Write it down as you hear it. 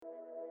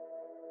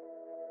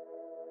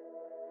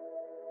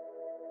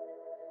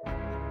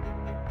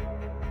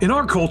In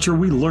our culture,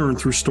 we learn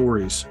through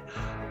stories.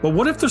 But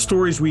what if the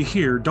stories we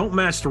hear don't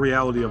match the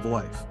reality of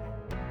life?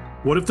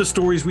 What if the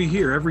stories we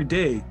hear every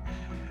day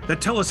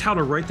that tell us how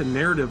to write the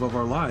narrative of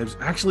our lives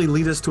actually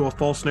lead us to a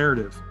false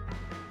narrative?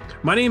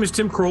 My name is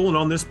Tim Kroll, and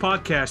on this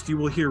podcast, you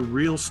will hear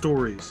real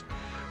stories,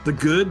 the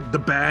good, the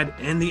bad,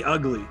 and the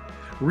ugly.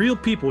 Real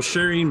people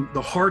sharing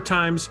the hard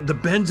times, the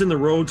bends in the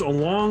roads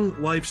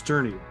along life's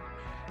journey.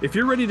 If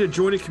you're ready to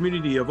join a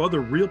community of other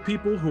real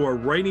people who are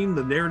writing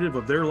the narrative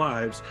of their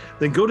lives,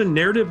 then go to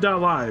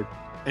narrative.live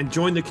and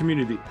join the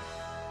community.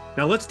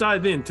 Now let's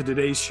dive into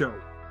today's show.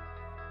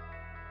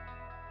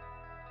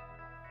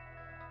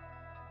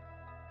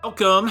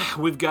 Welcome.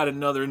 We've got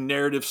another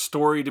narrative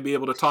story to be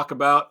able to talk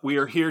about. We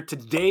are here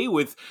today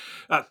with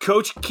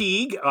Coach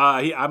Keeg.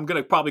 I'm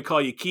going to probably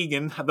call you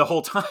Keegan the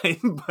whole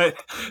time,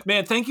 but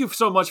man, thank you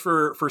so much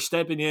for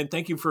stepping in.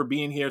 Thank you for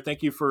being here.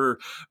 Thank you for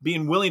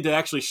being willing to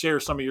actually share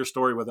some of your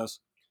story with us.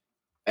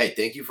 Hey,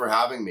 thank you for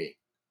having me.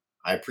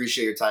 I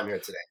appreciate your time here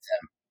today,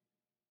 Tim.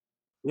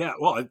 Yeah,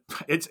 well,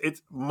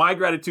 it's my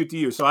gratitude to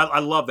you. So I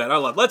love that.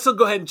 Let's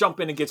go ahead and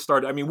jump in and get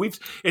started. I mean,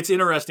 it's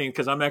interesting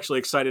because I'm actually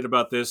excited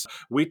about this.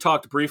 We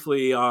talked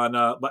briefly on,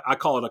 I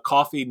call it a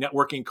coffee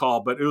networking call,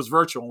 but it was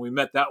virtual and we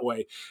met that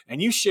way.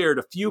 And you shared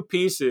a few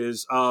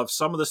pieces of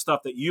some of the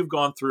stuff that you've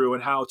gone through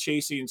and how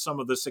chasing some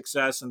of the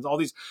success and all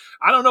these,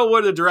 I don't know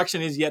where the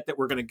direction is yet that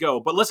we're going to go,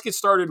 but let's get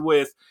started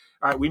with,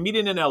 all right, we meet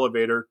in an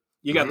elevator.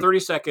 You got 30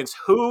 seconds.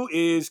 Who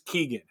is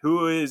Keegan?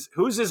 Who's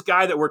this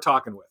guy that we're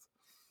talking with?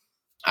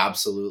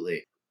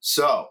 Absolutely.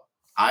 So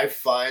I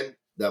find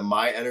that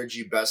my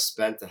energy best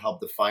spent to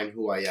help define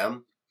who I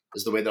am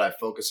is the way that I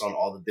focus on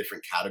all the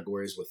different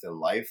categories within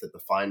life that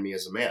define me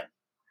as a man.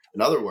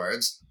 In other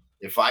words,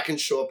 if I can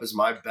show up as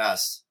my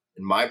best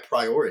in my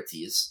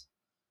priorities,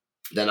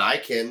 then I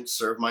can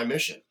serve my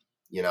mission,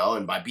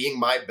 and by being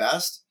my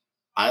best,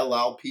 I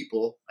allow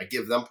people, I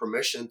give them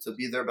permission to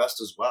be their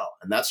best as well.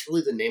 And that's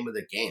really the name of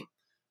the game.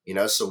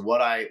 So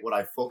what I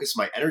focus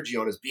my energy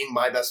on is being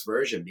my best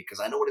version, because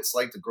I know what it's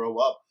like to grow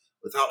up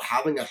without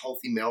having a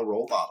healthy male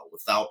role model,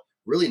 without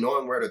really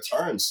knowing where to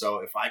turn. So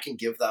if I can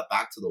give that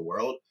back to the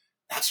world,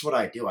 that's what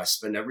I do. I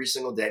spend every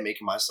single day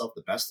making myself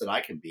the best that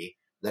I can be,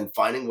 then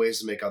finding ways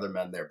to make other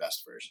men their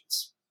best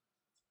versions.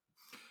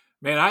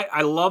 Man,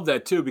 I love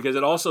that too, because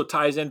it also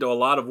ties into a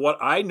lot of what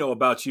I know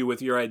about you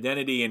with your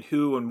identity and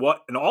who and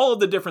what and all of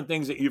the different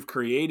things that you've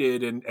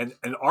created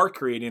and are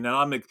creating. And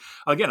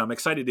I'm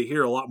excited to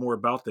hear a lot more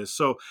about this.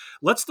 So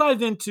let's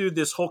dive into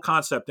this whole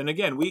concept. And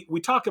again, we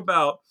talk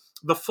about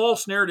the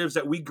false narratives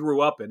that we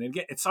grew up in. And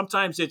again,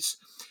 sometimes it's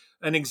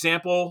an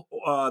example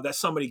that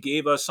somebody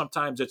gave us.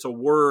 Sometimes it's a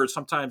word.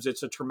 Sometimes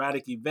it's a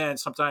traumatic event.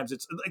 Sometimes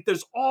it's like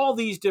there's all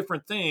these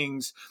different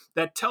things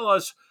that tell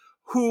us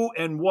who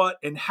and what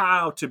and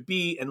how to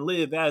be and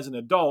live as an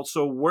adult.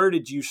 So where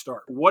did you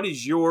start? What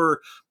is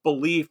your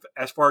belief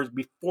as far as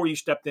before you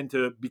stepped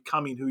into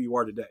becoming who you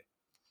are today?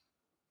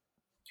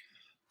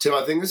 Tim,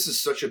 I think this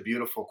is such a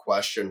beautiful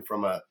question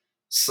from a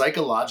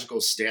psychological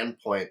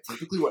standpoint.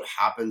 Typically what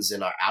happens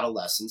in our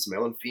adolescence,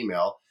 male and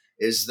female,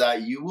 is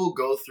that you will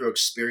go through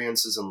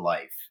experiences in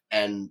life.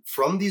 And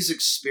from these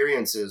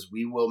experiences,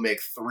 we will make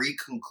three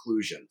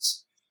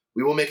conclusions.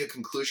 We will make a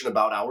conclusion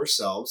about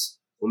ourselves.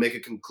 We'll make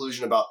a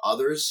conclusion about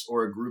others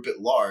or a group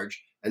at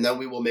large, and then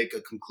we will make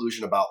a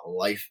conclusion about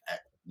life at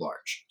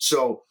large.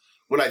 So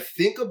when I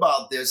think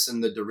about this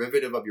and the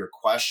derivative of your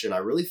question, I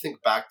really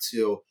think back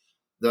to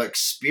the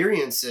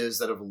experiences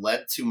that have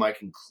led to my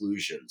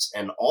conclusions,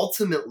 and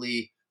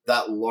ultimately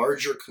that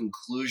larger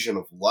conclusion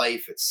of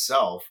life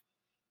itself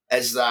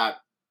is that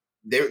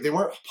they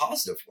weren't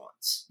positive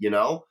ones,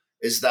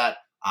 is that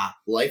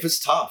life is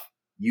tough.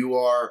 You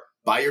are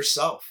by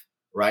yourself,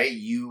 right?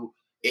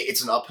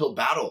 It's an uphill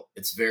battle.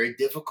 It's very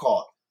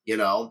difficult.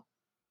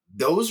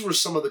 Those were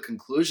some of the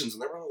conclusions.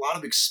 And there were a lot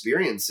of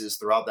experiences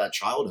throughout that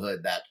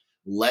childhood that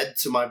led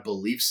to my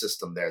belief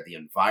system there, the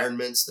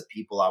environments, the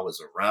people I was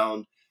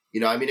around.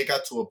 It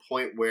got to a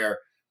point where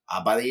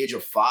by the age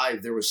of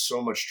 5, there was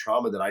so much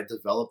trauma that I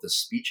developed a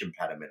speech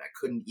impediment. I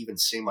couldn't even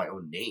say my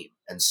own name.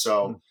 And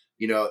so,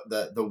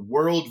 the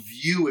world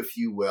view, if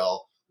you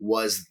will,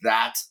 was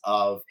that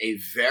of a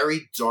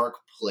very dark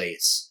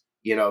place.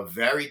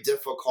 Very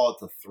difficult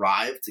to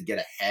thrive, to get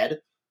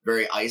ahead,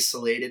 very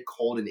isolated,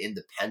 cold, and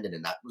independent.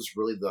 And that was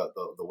really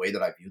the way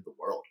that I viewed the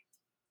world.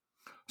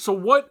 So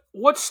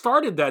what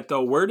started that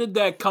though? Where did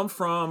that come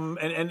from?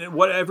 And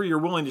whatever you're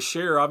willing to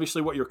share,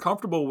 obviously what you're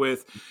comfortable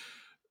with,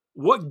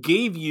 what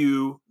gave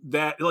you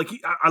that? Like,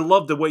 I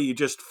love the way you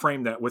just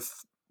framed that with,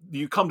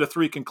 you come to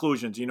three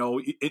conclusions,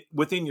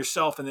 within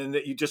yourself, and then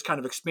that you just kind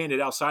of expand it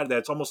outside of that.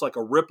 It's almost like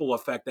a ripple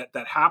effect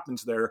that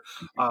happens there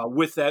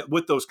with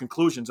those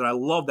conclusions. And I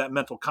love that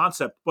mental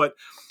concept. But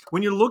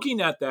when you're looking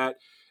at that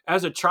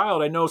as a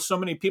child, I know so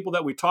many people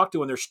that we talk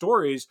to in their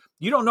stories,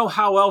 you don't know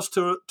how else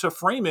to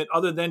frame it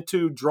other than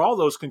to draw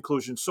those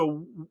conclusions.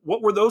 So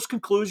what were those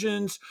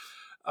conclusions?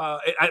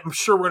 I'm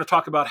sure we're going to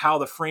talk about how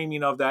the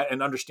framing of that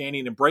and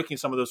understanding and breaking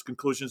some of those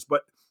conclusions,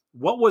 but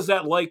what was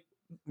that like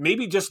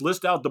maybe just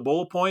list out the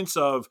bullet points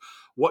of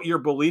what your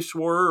beliefs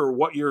were or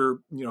what your,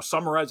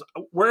 summarize,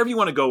 wherever you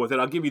want to go with it.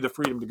 I'll give you the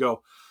freedom to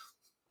go.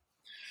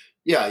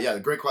 Yeah,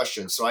 great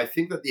question. So I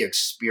think that the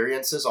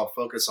experiences, I'll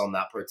focus on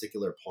that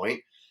particular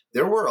point.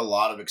 There were a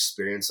lot of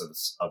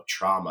experiences of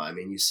trauma. I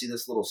mean, you see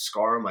this little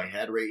scar on my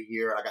head right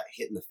here. I got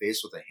hit in the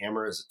face with a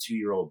hammer as a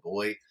 2-year-old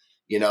boy.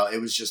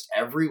 It was just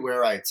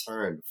everywhere I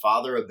turned.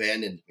 Father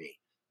abandoned me,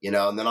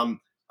 and then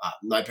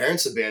my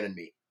parents abandoned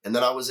me. And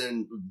then I was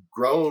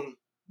grown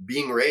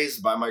being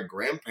raised by my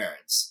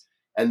grandparents.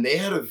 And they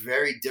had a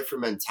very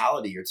different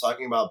mentality. You're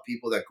talking about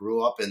people that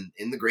grew up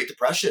in the Great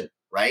Depression,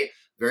 right?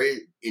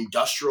 Very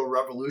industrial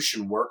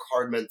revolution, work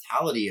hard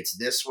mentality. It's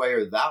this way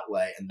or that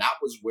way. And that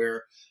was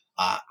where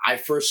I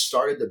first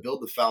started to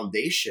build the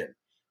foundation,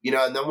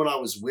 and then when I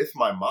was with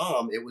my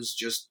mom, it was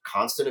just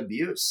constant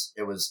abuse.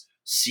 It was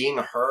seeing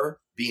her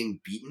being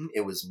beaten.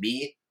 It was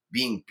me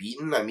being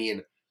beaten. I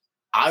mean,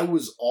 I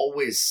was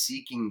always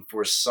seeking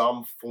for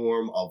some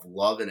form of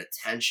love and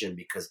attention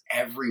because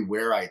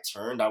everywhere I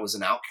turned, I was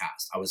an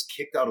outcast. I was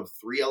kicked out of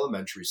 3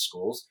 elementary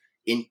schools.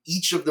 In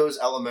each of those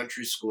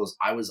elementary schools,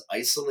 I was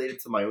isolated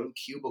to my own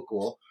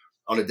cubicle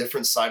on a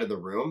different side of the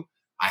room.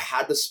 I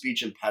had the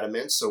speech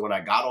impediment. So when I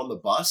got on the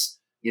bus,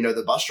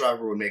 the bus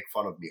driver would make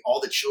fun of me. All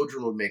the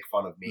children would make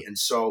fun of me. And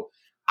so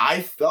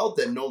I felt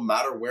that no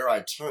matter where I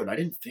turned, I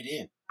didn't fit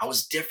in. I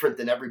was different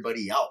than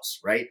everybody else,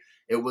 right?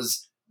 It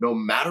was no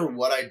matter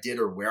what I did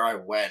or where I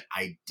went,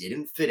 I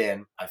didn't fit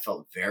in. I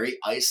felt very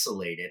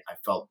isolated. I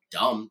felt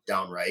dumb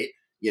downright,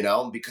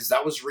 because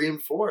that was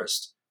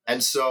reinforced.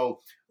 And so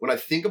when I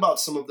think about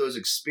some of those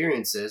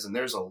experiences, and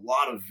there's a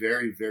lot of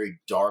very, very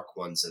dark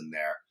ones in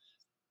there,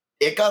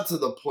 it got to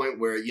the point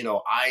where,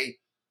 I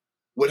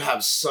would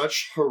have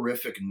such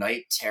horrific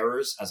night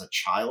terrors as a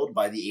child.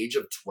 By the age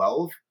of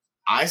 12,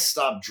 I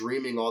stopped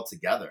dreaming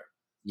altogether,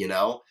 you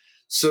know?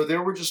 So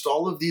there were just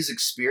all of these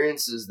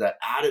experiences that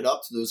added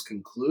up to those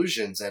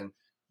conclusions. And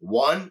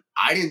one,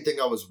 I didn't think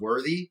I was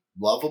worthy,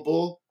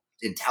 lovable,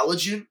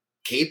 intelligent,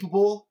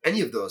 capable, any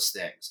of those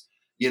things.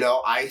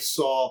 I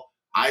saw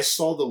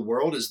the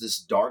world as this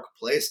dark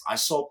place. I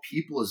saw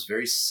people as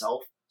very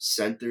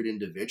self-centered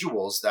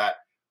individuals that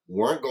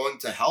weren't going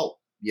to help.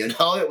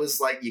 It was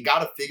like, you got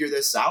to figure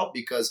this out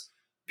because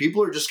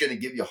people are just going to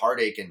give you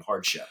heartache and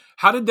hardship.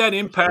 How did that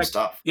It was impact?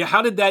 tough. Yeah,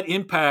 how did that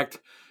impact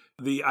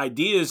the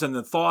ideas and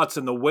the thoughts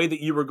and the way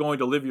that you were going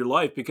to live your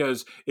life?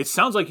 Because it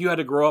sounds like you had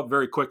to grow up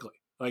very quickly.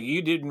 Like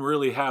you didn't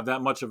really have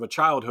that much of a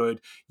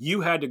childhood.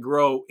 You had to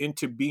grow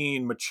into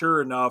being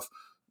mature enough.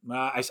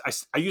 I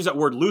use that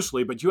word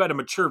loosely, but you had to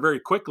mature very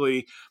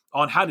quickly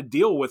on how to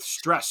deal with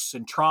stress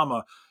and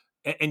trauma,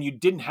 and you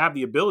didn't have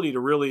the ability to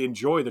really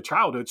enjoy the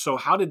childhood. So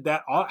how did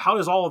that? How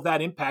is all of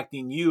that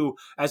impacting you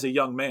as a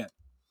young man?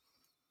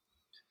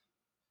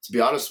 To be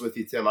honest with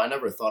you, Tim, I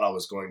never thought I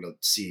was going to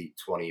see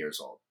 20 years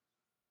old.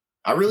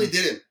 I really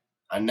didn't.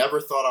 I never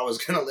thought I was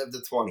going to live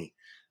to 20.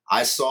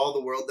 I saw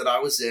the world that I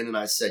was in and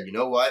I said, you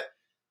know what?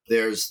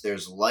 There's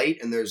light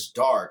and there's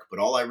dark, but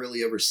all I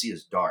really ever see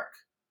is dark.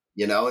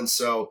 And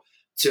so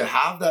to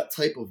have that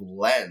type of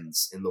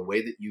lens in the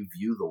way that you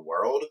view the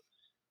world,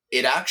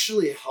 it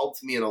actually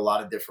helped me in a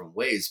lot of different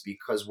ways,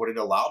 because what it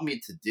allowed me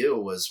to do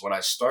was, when I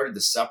started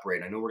to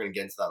separate, I know we're going to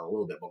get into that in a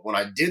little bit, but when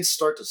I did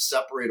start to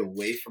separate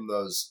away from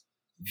those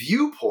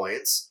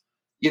viewpoints,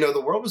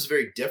 the world was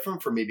very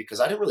different for me because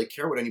I didn't really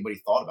care what anybody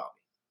thought about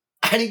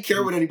me. I didn't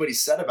care what anybody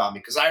said about me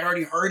because I had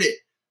already heard it.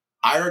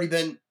 I had already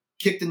been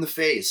kicked in the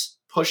face,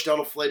 pushed down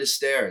a flight of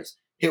stairs,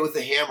 hit with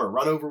a hammer,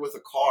 run over with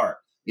a car,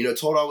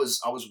 told I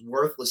was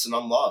worthless and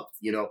unloved,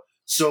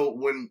 So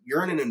when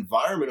you're in an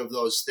environment of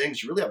those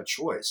things, you really have a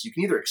choice. You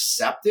can either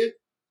accept it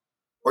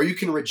or you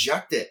can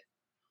reject it.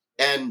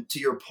 And to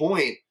your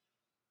point,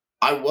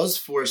 I was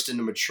forced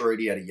into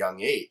maturity at a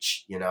young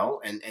age,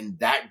 and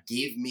that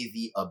gave me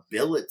the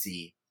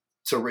ability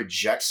to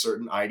reject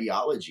certain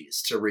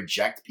ideologies, to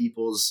reject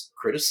people's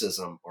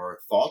criticism or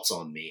thoughts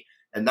on me.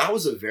 And that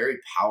was a very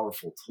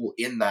powerful tool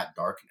in that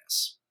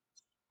darkness.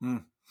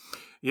 Mm.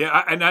 Yeah,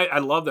 I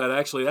love that.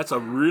 Actually, that's a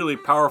really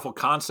powerful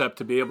concept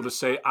to be able to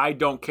say, I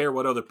don't care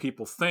what other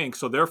people think.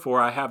 So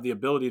therefore, I have the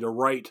ability to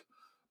write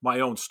my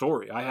own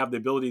story. I have the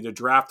ability to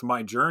draft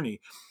my journey.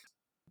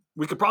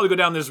 We could probably go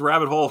down this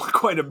rabbit hole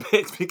quite a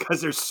bit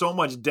because there's so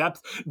much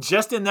depth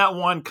just in that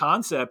one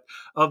concept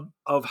of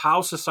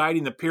how society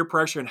and the peer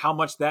pressure and how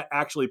much that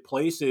actually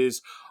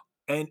places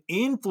and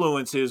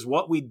influences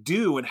what we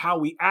do and how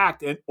we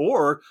act, and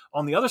or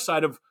on the other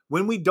side of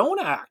when we don't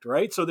act,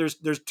 right? So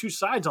there's two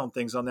sides on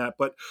things on that,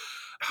 but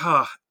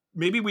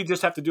maybe we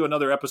just have to do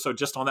another episode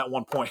just on that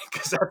one point,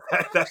 because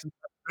that's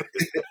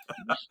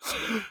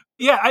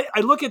yeah.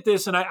 I look at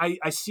this and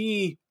I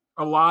see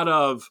a lot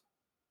of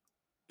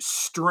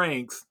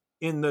strength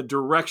in the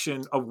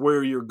direction of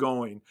where you're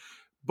going,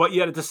 but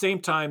yet at the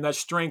same time that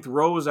strength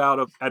rose out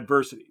of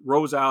adversity,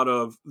 rose out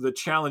of the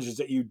challenges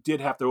that you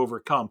did have to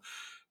overcome.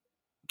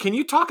 Can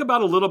you talk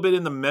about a little bit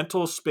in the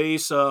mental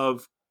space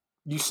of,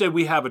 you said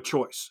we have a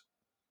choice.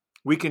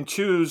 We can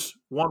choose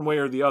one way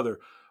or the other.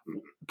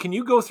 Can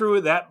you go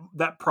through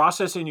that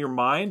process in your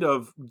mind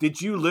of,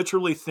 did you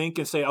literally think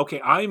and say, okay,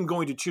 I am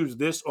going to choose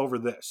this over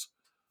this?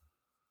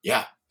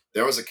 Yeah.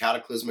 There was a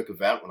cataclysmic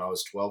event when I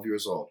was 12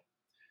 years old.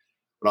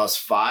 When I was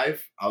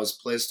 5, I was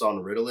placed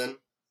on Ritalin,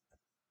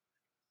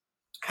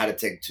 had to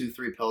take 2,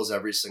 3 pills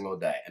every single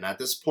day. And at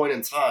this point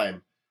in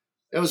time,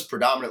 it was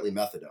predominantly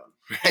methadone,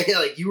 right?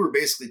 Like you were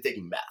basically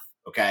taking meth,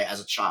 okay,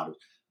 as a child. It was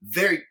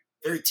very,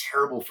 very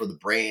terrible for the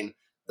brain,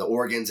 the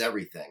organs,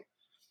 everything.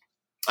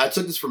 I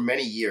took this for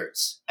many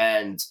years.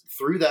 And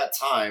through that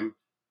time,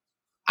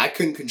 I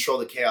couldn't control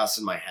the chaos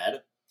in my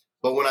head.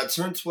 But when I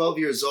turned 12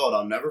 years old,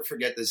 I'll never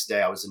forget this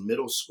day. I was in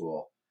middle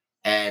school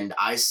and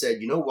I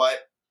said, you know what?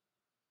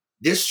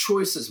 This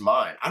choice is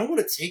mine. I don't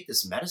want to take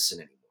this medicine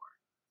anymore.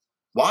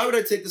 Why would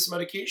I take this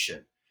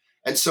medication?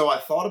 And so I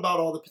thought about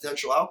all the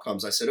potential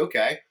outcomes. I said,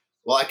 okay,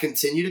 well, I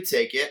continue to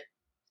take it.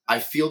 I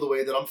feel the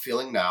way that I'm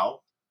feeling now,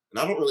 and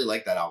I don't really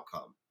like that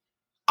outcome.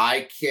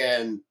 I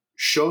can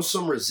show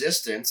some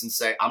resistance and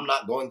say, I'm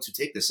not going to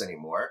take this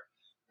anymore.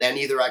 And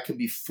either I can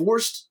be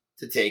forced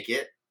to take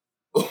it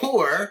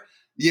or,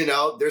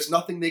 there's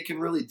nothing they can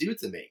really do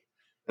to me.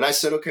 And I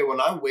said, okay, when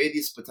I weigh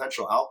these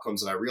potential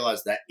outcomes and I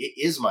realize that it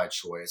is my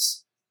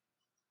choice,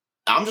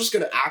 I'm just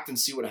going to act and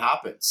see what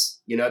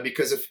happens,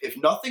 because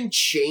if nothing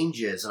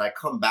changes and I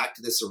come back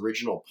to this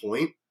original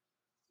point,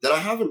 then I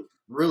haven't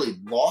really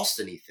lost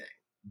anything.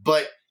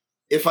 But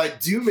if I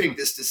do make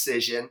this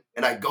decision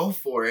and I go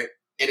for it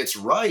and it's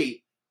right,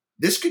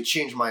 this could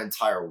change my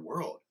entire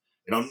world.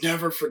 And I'll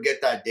never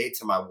forget that day,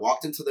 Tim. I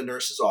walked into the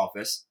nurse's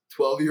office,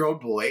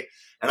 12-year-old boy,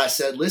 and I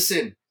said,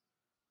 listen,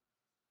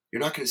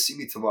 you're not going to see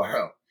me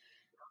tomorrow.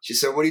 She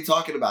said, what are you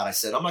talking about? I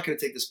said, I'm not going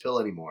to take this pill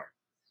anymore.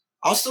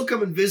 I'll still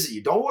come and visit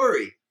you. Don't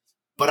worry.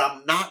 But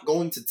I'm not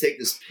going to take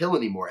this pill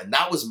anymore. And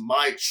that was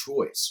my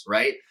choice,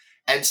 right?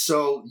 And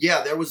so,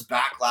 yeah, there was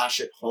backlash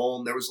at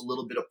home. There was a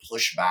little bit of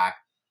pushback.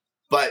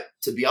 But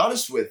to be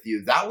honest with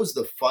you, that was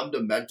the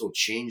fundamental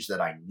change that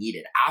I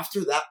needed.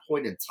 After that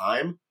point in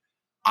time,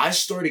 I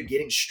started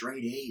getting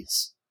straight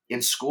A's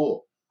in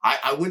school.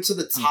 I went to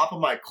the top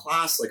of my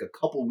class like a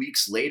couple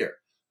weeks later,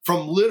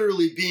 from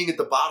literally being at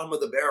the bottom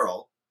of the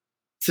barrel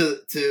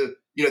to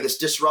this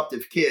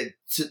disruptive kid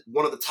to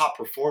one of the top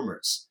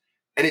performers.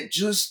 And it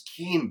just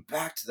came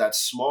back to that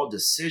small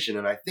decision.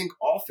 And I think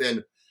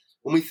often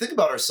when we think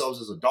about ourselves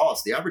as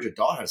adults, the average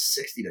adult has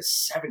 60 to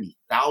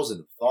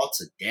 70,000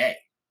 thoughts a day.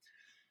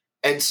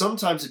 And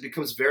sometimes it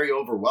becomes very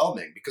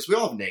overwhelming because we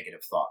all have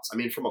negative thoughts. I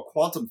mean, from a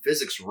quantum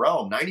physics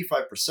realm,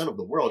 95% of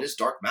the world is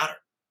dark matter.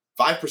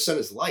 5%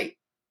 is light,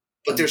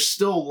 but there's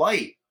still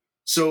light.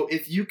 So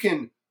if you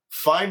can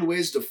find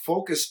ways to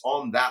focus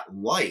on that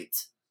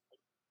light,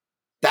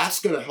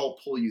 that's going to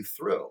help pull you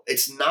through.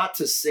 It's not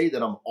to say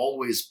that I'm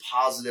always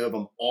positive,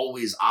 I'm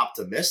always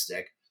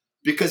optimistic,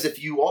 because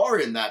if you are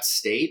in that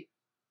state,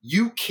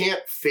 you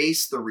can't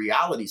face the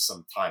reality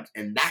sometimes,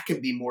 and that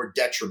can be more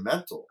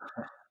detrimental,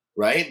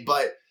 right?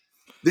 But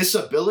this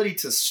ability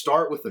to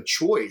start with a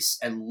choice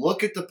and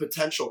look at the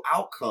potential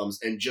outcomes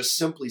and just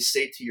simply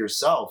say to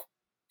yourself,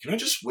 can I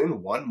just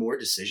win one more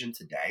decision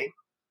today?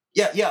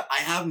 Yeah,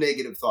 I have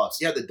negative thoughts.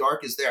 Yeah, the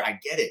dark is there. I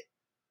get it.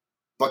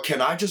 But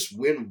can I just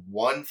win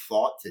one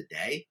thought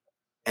today?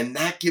 And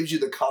that gives you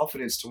the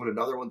confidence to win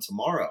another one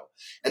tomorrow.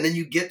 And then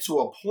you get to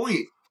a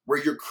point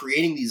where you're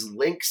creating these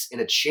links in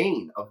a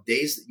chain of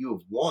days that you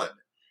have won.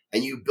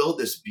 And you build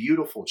this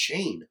beautiful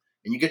chain.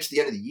 And you get to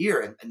the end of the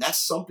year. And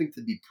that's something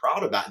to be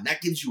proud about. And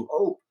that gives you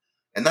hope.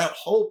 And that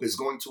hope is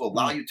going to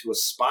allow you to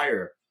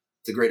aspire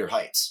to greater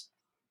heights.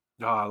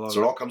 Oh, I love So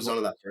it. it all comes down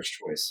to that first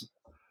choice.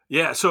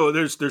 Yeah, so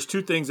there's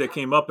two things that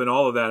came up in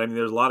all of that. I mean,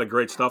 there's a lot of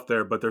great stuff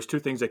there, but there's two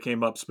things that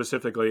came up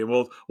specifically, and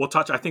we'll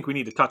touch. I think we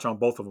need to touch on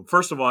both of them.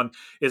 First of one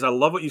is, I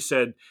love what you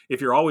said.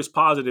 If you're always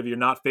positive, you're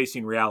not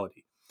facing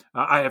reality.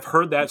 I have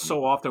heard that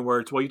so often, where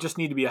it's, well, you just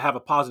need to have a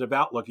positive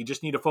outlook. You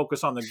just need to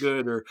focus on the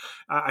good. Or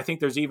I think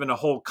there's even a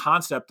whole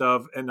concept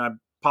of, and I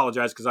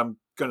apologize because I'm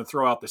going to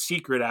throw out the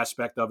secret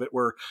aspect of it,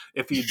 where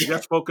if you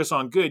just focus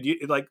on good, you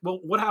like, well,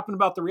 what happened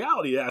about the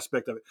reality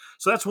aspect of it?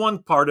 So that's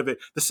one part of it.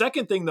 The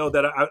second thing, though,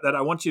 that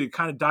I want you to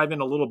kind of dive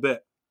in a little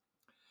bit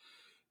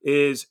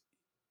is,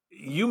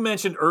 you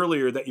mentioned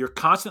earlier that you're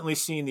constantly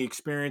seeing the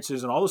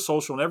experiences and all the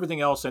social and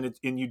everything else, and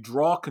you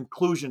draw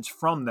conclusions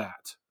from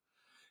that.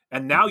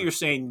 And now you're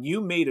saying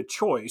you made a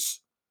choice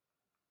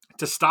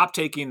to stop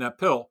taking that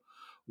pill.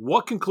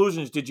 What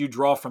conclusions did you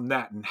draw from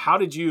that? And how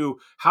did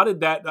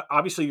that,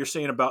 obviously you're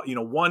saying about,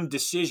 one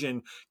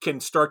decision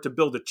can start to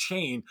build a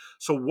chain.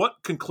 So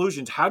what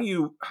conclusions, how do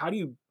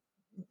you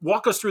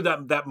walk us through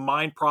that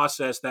mind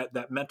process,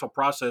 that mental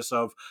process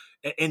of,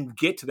 and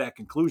get to that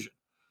conclusion?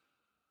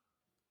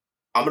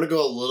 I'm going to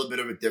go a little bit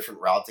of a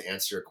different route to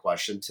answer your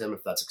question, Tim,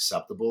 if that's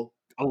acceptable.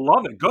 I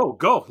love it.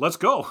 Go. Let's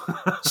go.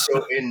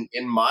 So in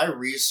my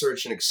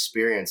research and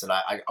experience, and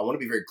I want to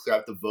be very clear,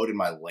 I've devoted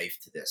my life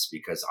to this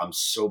because I'm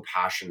so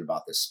passionate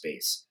about this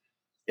space.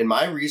 In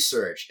my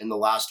research, in the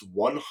last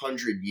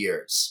 100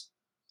 years,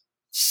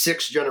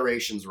 6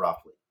 generations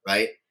roughly,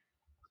 right?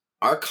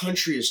 Our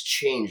country has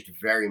changed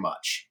very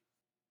much.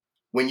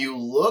 When you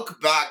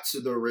look back to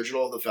the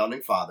original of the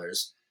founding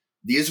fathers,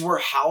 these were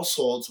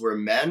households where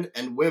men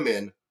and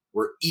women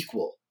were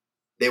equal.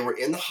 They were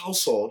in the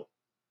household,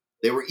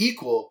 they were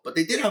equal, but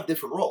they did have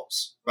different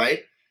roles,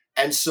 right?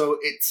 And so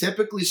it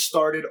typically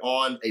started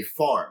on a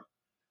farm.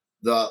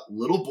 The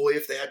little boy,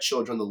 if they had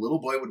children, the little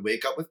boy would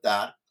wake up with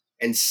dad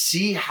and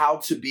see how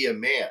to be a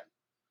man.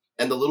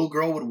 And the little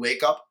girl would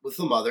wake up with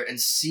the mother and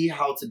see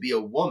how to be a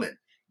woman.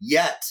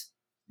 Yet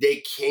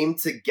they came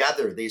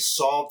together. They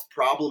solved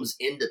problems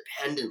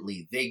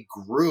independently. They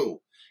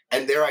grew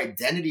and their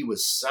identity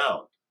was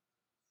sound.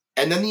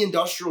 And then the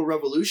Industrial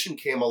Revolution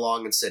came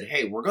along and said,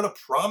 hey, we're going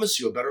to promise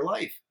you a better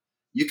life.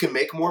 You can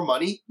make more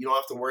money. You don't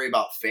have to worry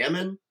about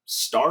famine,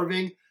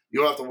 starving. You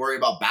don't have to worry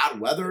about bad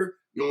weather.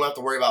 You don't have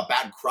to worry about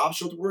bad crops.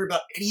 You don't have to worry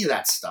about any of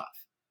that stuff.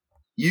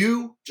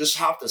 You just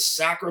have to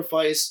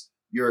sacrifice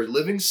your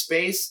living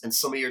space and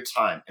some of your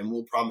time, and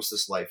we'll promise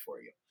this life for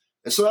you.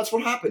 And so that's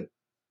what happened.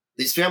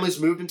 These families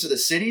moved into the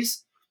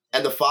cities,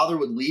 and the father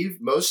would leave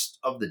most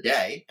of the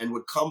day and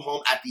would come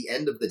home at the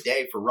end of the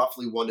day for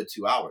roughly 1 to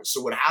 2 hours.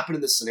 So what happened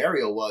in this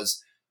scenario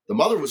was the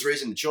mother was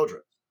raising the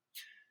children.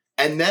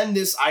 And then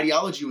this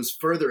ideology was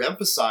further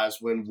emphasized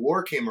when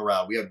war came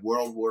around. We had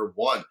World War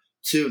I,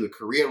 II, the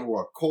Korean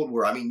War, Cold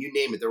War. I mean, you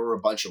name it, there were a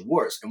bunch of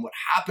wars. And what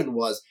happened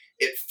was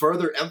it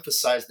further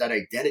emphasized that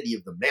identity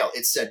of the male.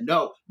 It said,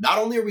 no, not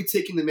only are we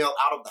taking the male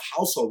out of the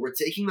household, we're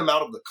taking them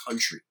out of the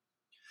country.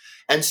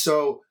 And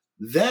so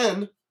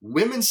then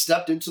women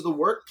stepped into the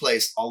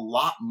workplace a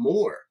lot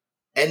more,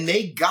 and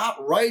they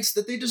got rights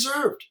that they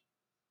deserved.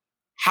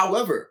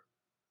 However,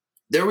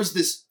 there was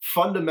this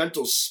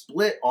fundamental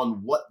split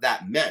on what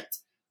that meant,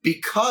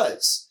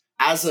 because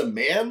as a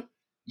man,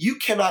 you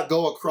cannot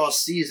go across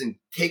seas and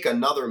take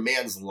another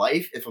man's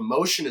life if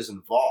emotion is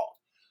involved.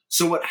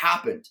 So what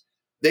happened?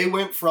 They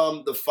went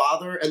from the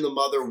father and the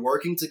mother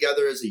working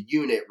together as a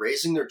unit,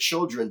 raising their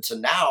children, to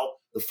now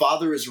the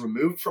father is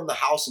removed from the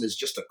house and is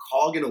just a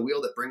cog in a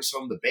wheel that brings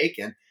home the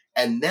bacon.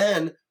 And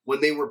then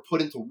when they were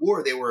put into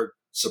war, they were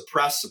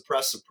suppress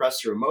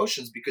your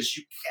emotions, because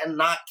you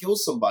cannot kill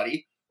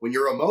somebody when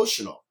you're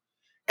emotional.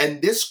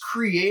 And this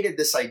created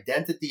this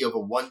identity of a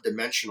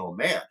one-dimensional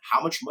man.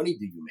 How much money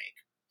do you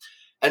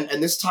make?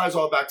 And this ties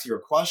all back to your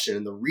question.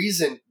 And the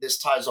reason this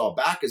ties all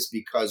back is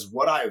because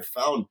what I have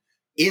found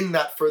in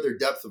that further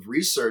depth of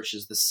research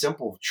is the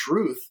simple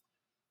truth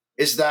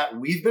is that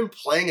we've been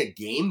playing a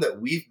game that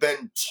we've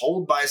been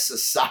told by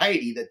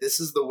society that this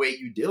is the way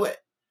you do it.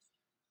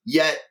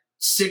 Yet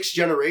 6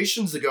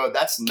 generations ago,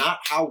 that's not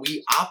how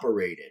we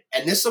operated.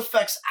 And this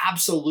affects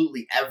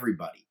absolutely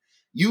everybody.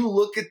 You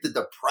look at the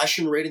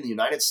depression rate in the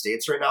United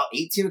States right now,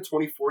 18 to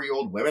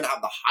 24-year-old women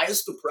have the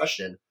highest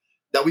depression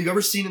that we've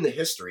ever seen in the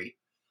history.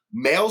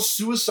 Male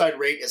suicide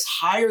rate is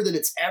higher than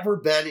it's ever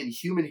been in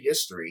human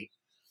history.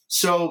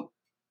 So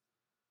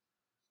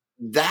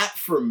that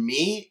for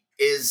me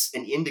is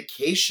an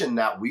indication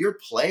that we are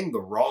playing the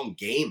wrong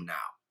game now.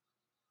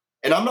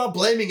 And I'm not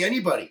blaming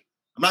anybody.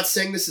 I'm not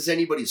saying this is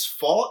anybody's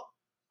fault.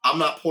 I'm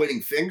not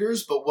pointing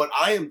fingers, but what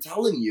I am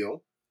telling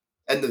you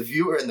and the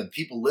viewer and the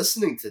people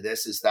listening to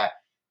this is that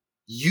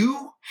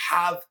you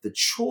have the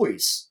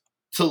choice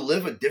to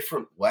live a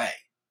different way,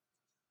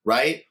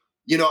 right?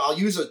 You know, I'll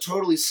use a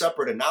totally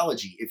separate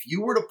analogy. If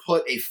you were to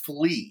put a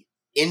flea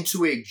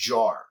into a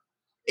jar,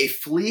 a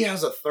flea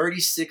has a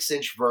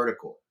 36-inch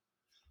vertical.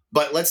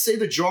 But let's say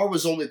the jar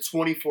was only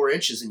 24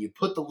 inches and you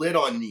put the lid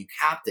on and you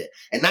capped it.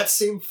 And that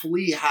same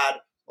flea had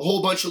a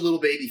whole bunch of little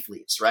baby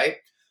fleas, right?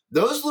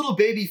 Those little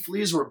baby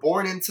fleas were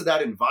born into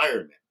that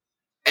environment.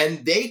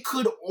 And they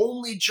could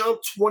only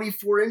jump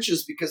 24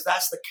 inches because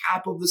that's the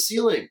cap of the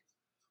ceiling.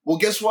 Well,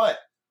 guess what?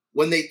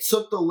 When they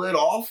took the lid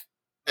off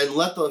and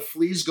let the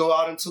fleas go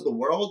out into the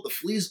world, the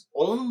fleas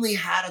only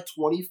had a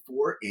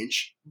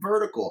 24-inch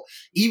vertical,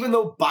 even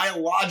though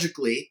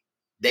biologically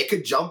they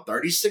could jump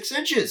 36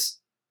 inches.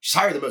 Which is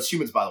higher than most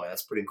humans, by the way.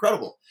 That's pretty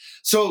incredible.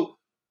 So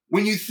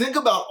when you think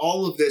about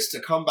all of this,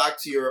 to come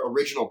back to your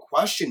original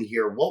question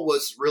here, what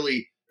was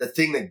really the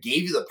thing that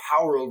gave you the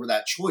power over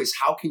that choice?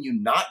 How can you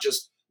not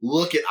just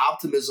look at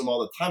optimism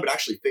all the time, but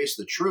actually face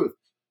the truth?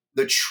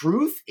 The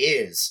truth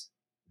is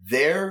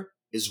there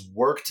is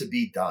work to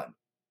be done.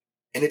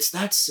 And it's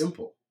that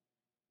simple.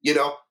 You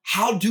know,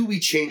 how do we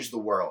change the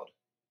world?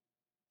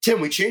 Tim,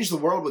 we change the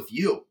world with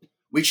you.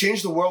 We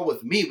change the world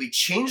with me. We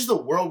change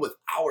the world with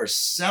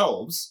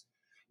ourselves.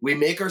 We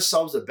make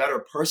ourselves a better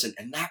person.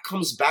 And that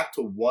comes back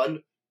to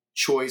one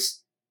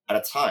choice at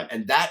a time.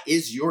 And that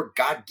is your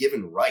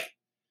God-given right.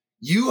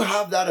 You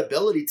have that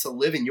ability to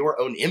live in your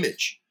own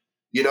image.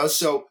 You know,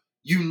 so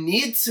you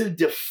need to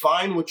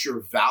define what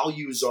your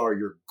values are,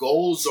 your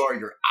goals are,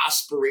 your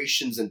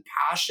aspirations and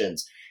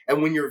passions.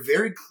 And when you're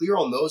very clear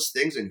on those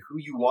things and who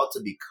you want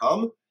to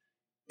become,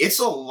 it's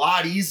a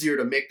lot easier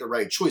to make the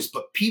right choice.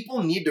 But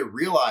people need to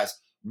realize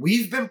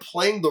we've been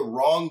playing the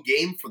wrong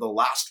game for the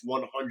last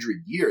 100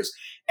 years.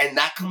 And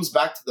that comes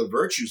back to the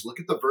virtues. Look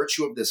at the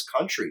virtue of this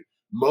country.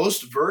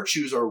 Most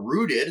virtues are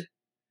rooted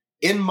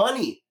in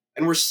money.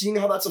 And we're seeing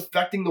how that's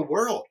affecting the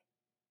world.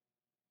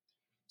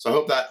 So I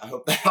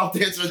hope that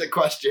helped answer the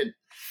question.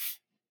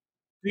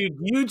 Dude,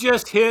 you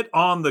just hit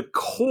on the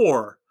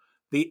core,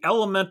 the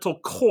elemental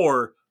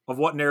core of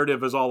what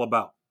narrative is all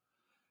about.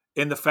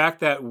 In the fact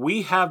that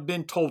we have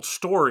been told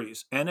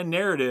stories and a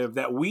narrative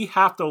that we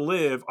have to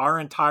live our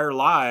entire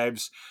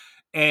lives,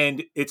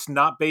 and it's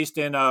not based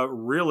in a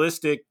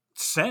realistic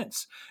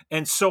sense.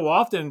 And so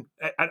often,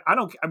 I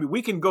don't, I mean,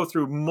 we can go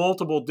through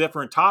multiple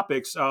different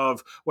topics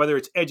of whether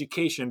it's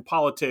education,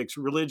 politics,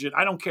 religion,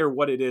 I don't care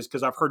what it is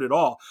because I've heard it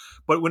all.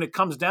 But when it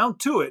comes down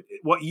to it,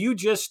 what you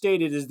just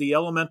stated is the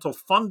elemental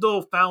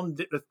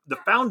the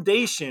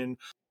foundation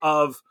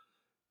of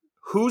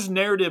whose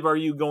narrative are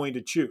you going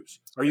to choose?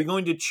 Are you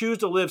going to choose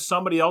to live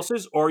somebody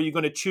else's, or are you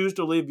going to choose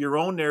to live your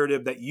own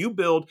narrative that you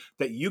build,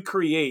 that you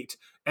create?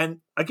 And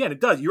again, it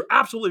does. You're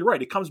absolutely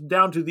right. It comes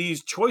down to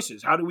these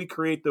choices. How do we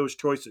create those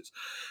choices?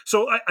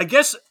 So I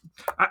guess,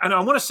 and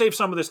I want to save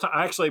some of this time.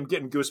 Actually, I'm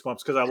getting goosebumps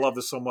because I love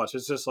this so much.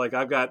 It's just like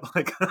I've got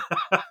like,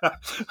 I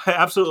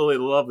absolutely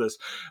love this.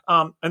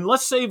 And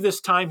let's save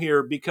this time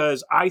here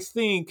because I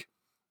think,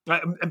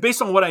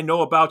 based on what I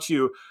know about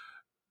you,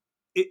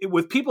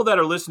 with people that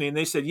are listening,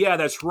 they said, "Yeah,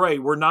 that's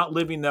right. We're not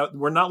living that.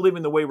 We're not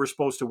living the way we're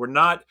supposed to. We're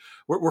not.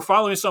 We're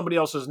following somebody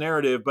else's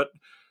narrative." But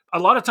a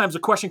lot of times, the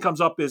question comes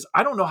up is,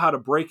 "I don't know how to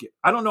break it.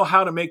 I don't know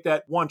how to make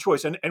that one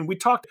choice." And we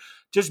talked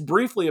just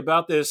briefly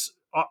about this.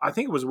 I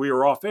think it was we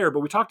were off air,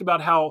 but we talked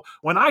about how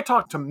when I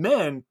talk to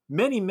men,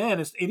 many men,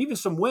 and even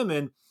some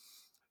women,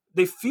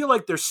 they feel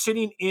like they're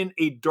sitting in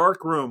a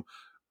dark room,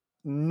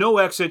 no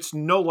exits,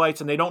 no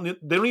lights, and they don't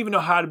even know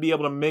how to be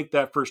able to make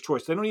that first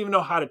choice. They don't even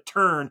know how to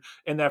turn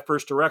in that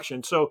first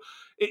direction. So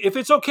if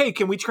it's okay,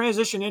 can we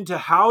transition into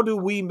how do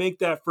we make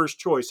that first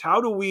choice?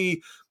 How do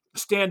we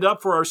stand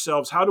up for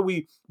ourselves? How do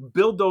we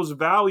build those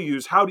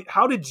values? How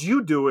did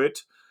you do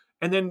it?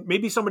 And then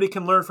maybe somebody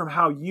can learn from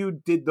how you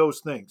did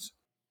those things.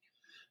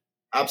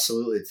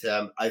 Absolutely,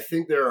 Tim. I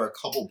think there are a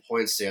couple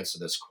points to answer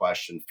this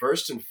question.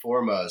 First and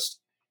foremost,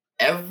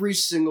 every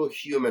single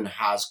human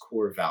has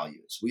core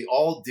values. We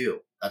all do.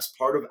 That's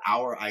part of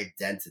our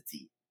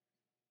identity.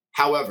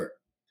 However,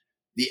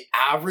 the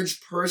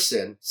average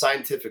person,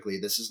 scientifically,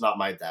 this is not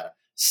my data,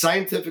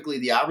 scientifically,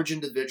 the average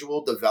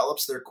individual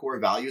develops their core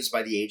values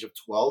by the age of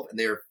 12, and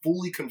they are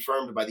fully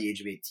confirmed by the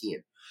age of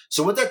 18.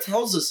 So what that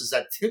tells us is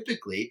that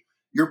typically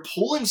you're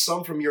pulling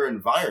some from your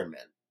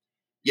environment.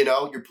 You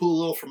know, you pull a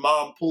little from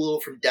mom, pull a little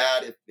from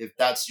dad, if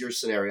that's your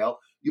scenario.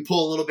 You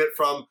pull a little bit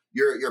from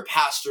your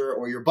pastor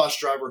or your bus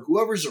driver,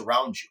 whoever's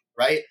around you,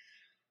 right?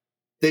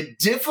 The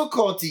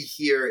difficulty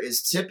here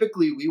is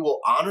typically we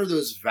will honor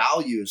those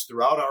values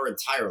throughout our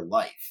entire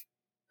life.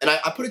 And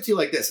I put it to you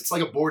like this. It's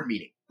like a board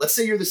meeting. Let's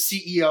say you're the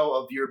CEO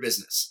of your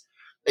business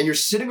and you're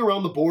sitting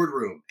around the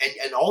boardroom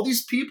and all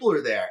these people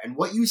are there. And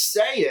what you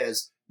say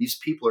is, these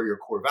people are your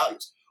core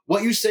values.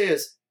 What you say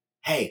is,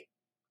 hey,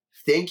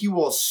 thank you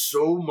all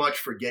so much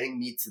for getting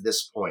me to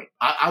this point.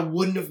 I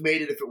wouldn't have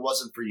made it if it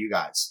wasn't for you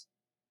guys.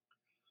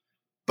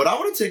 But I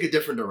want to take a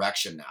different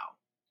direction now.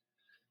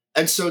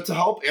 And so to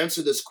help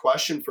answer this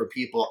question for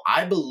people,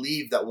 I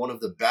believe that one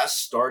of the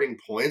best starting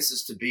points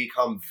is to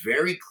become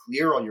very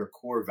clear on your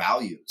core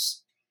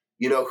values.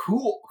 You know,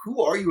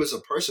 who are you as a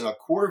person? A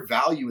core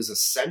value is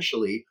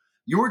essentially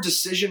your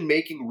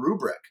decision-making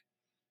rubric.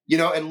 You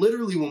know, and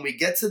literally when we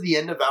get to the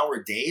end of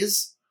our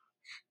days,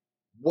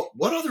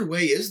 what other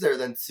way is there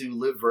than to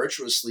live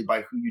virtuously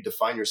by who you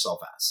define yourself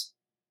as?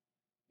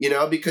 You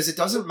know, because it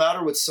doesn't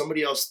matter what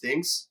somebody else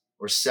thinks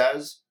or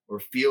says or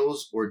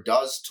feels or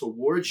does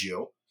towards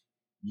you.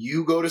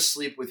 You go to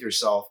sleep with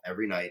yourself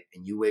every night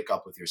and you wake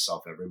up with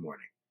yourself every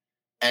morning.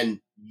 And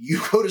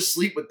you go to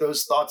sleep with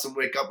those thoughts and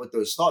wake up with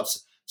those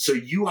thoughts. So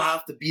you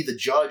have to be the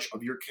judge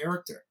of your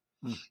character.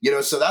 You know,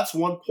 so that's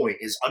one point,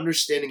 is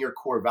understanding your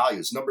core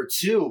values. Number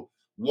two,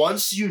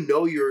 once you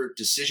know your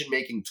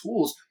decision-making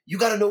tools, you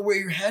got to know where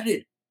you're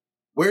headed.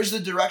 Where's the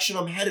direction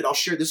I'm headed? I'll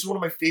share. This is one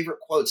of my favorite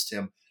quotes,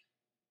 Tim.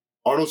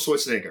 Arnold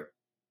Schwarzenegger.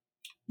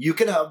 You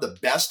can have the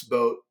best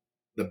boat,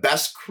 the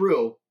best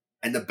crew,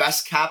 and the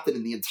best captain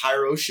in the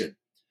entire ocean.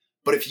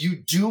 But if you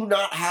do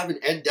not have an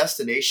end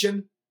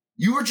destination,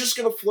 you are just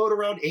going to float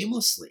around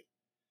aimlessly.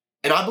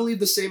 And I believe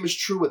the same is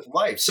true with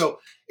life. So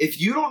if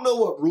you don't know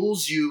what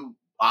rules you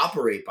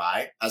operate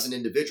by as an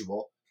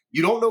individual,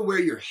 you don't know where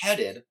you're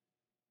headed,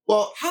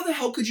 well, how the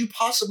hell could you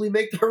possibly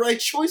make the right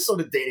choice on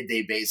a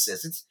day-to-day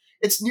basis?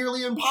 It's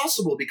nearly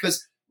impossible,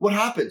 because what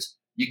happens?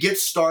 You get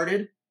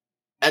started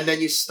and then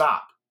you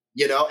stop,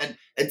 you know?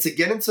 And to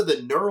get into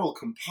the neural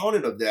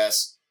component of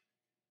this,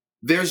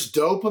 there's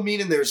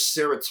dopamine and there's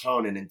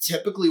serotonin. And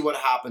typically what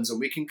happens, and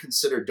we can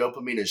consider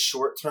dopamine as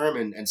short-term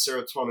and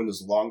serotonin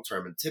as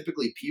long-term. And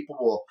typically people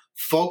will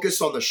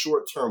focus on the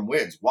short-term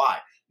wins. Why?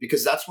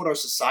 Because that's what our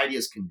society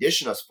has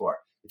conditioned us for.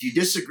 If you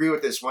disagree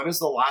with this, when is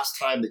the last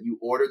time that you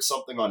ordered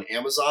something on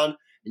Amazon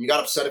and you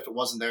got upset if it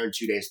wasn't there in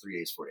 2 days, 3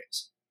 days, 4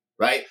 days,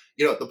 right?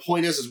 You know, the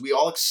point is we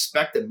all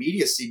expect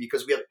immediacy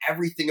because we have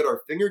everything at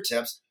our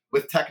fingertips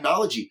with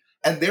technology.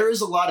 And there is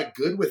a lot of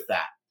good with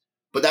that.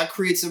 But that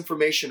creates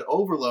information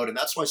overload, and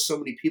that's why so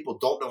many people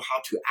don't know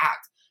how to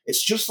act.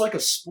 It's just like a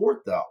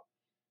sport, though.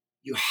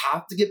 You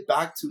have to get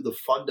back to the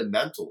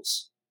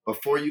fundamentals.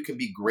 before you can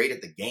be great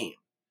at the game.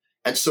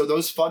 And so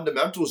those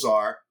fundamentals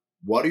are,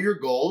 what are your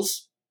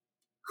goals?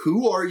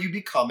 Who are you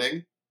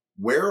becoming?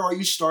 Where are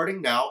you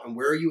starting now? And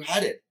where are you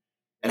headed?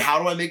 And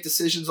how do I make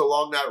decisions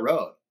along that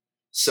road?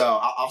 So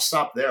I'll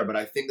stop there, but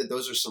I think that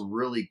those are some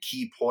really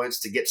key points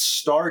to get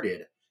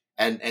started.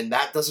 And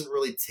that doesn't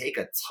really take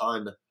a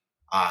ton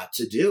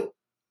to do.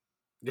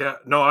 Yeah,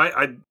 no,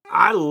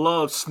 I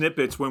love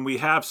snippets when we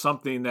have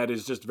something that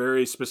is just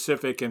very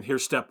specific and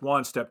here's step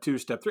one, step two,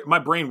 step three. My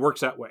brain works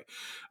that way.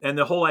 And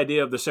the whole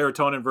idea of the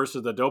serotonin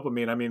versus the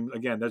dopamine, I mean,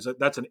 again,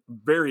 that's a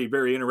very,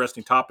 very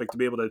interesting topic to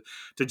be able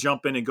to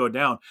jump in and go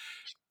down.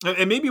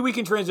 And maybe we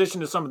can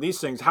transition to some of these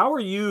things. How are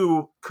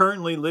you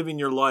currently living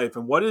your life,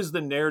 and what is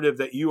the narrative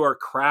that you are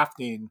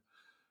crafting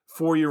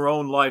for your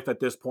own life at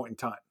this point in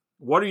time?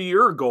 What are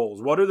your goals?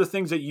 What are the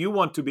things that you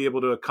want to be able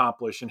to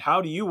accomplish, and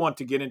how do you want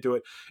to get into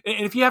it?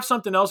 And if you have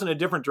something else in a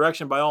different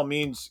direction, by all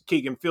means,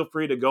 Keegan, feel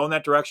free to go in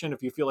that direction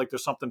if you feel like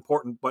there's something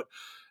important. But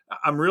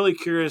I'm really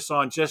curious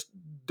on just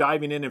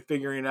diving in and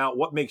figuring out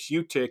what makes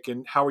you tick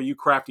and how are you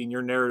crafting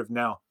your narrative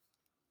now?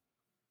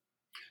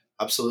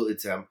 Absolutely,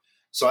 Tim.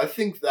 So I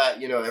think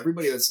that,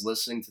 everybody that's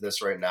listening to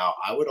this right now,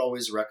 I would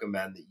always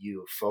recommend that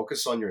you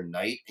focus on your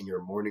night and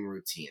your morning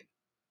routine.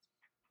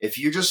 If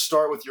you just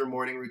start with your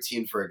morning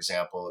routine, for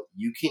example,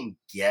 you can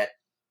get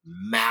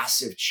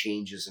massive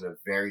changes in a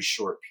very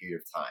short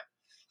period of time.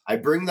 I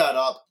bring that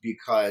up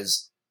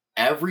because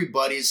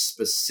everybody's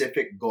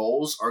specific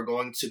goals are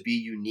going to be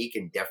unique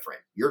and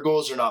different. Your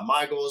goals are not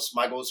my goals.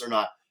 My goals are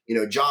not,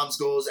 John's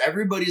goals.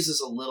 Everybody's is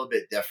a little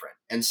bit different.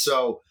 And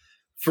so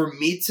for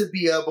me to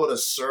be able to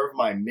serve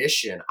my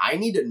mission, I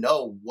need to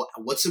know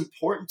what's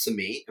important to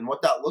me and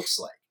what that looks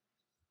like.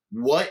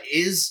 What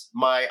is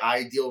my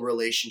ideal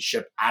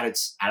relationship at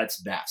its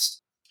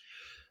best?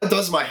 What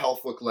does my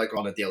health look like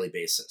on a daily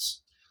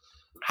basis?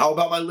 How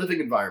about my living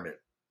environment,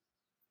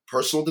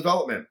 personal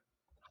development?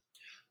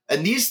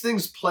 And these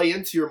things play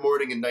into your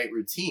morning and night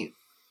routine.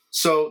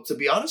 So to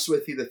be honest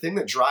with you, the thing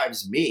that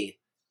drives me,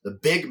 the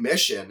big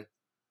mission,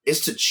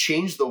 is to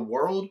change the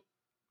world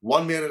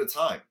one man at a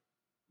time.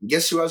 And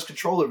guess who has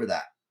control over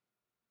that?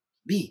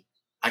 Me.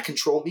 I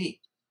control me.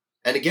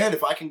 And again,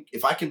 if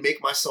I can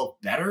make myself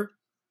better,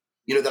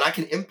 then I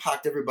can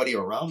impact everybody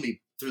around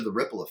me through the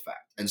ripple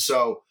effect. And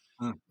so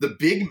the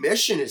big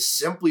mission is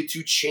simply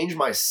to change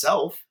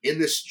myself in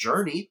this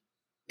journey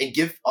and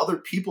give other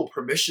people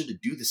permission to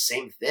do the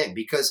same thing.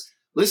 Because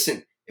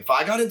listen, if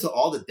I got into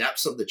all the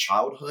depths of the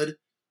childhood,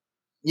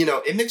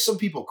 it makes some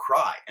people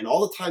cry. And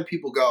all the time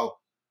people go,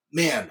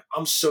 man,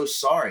 I'm so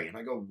sorry. And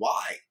I go,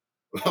 why?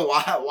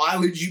 Why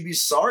would you be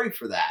sorry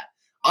for that?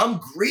 I'm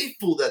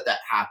grateful that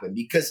happened,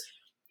 because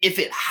if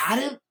it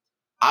hadn't,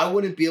 I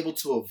wouldn't be able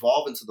to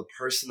evolve into the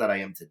person that I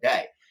am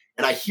today.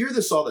 And I hear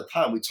this all the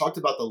time. We talked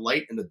about the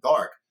light and the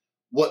dark.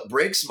 What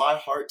breaks my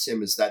heart,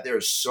 Tim, is that there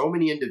are so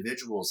many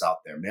individuals out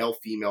there, male,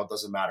 female,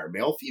 doesn't matter,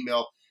 male,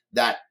 female,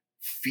 that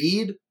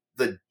feed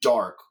the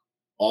dark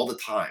all the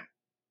time.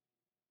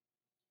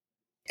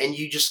 And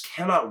you just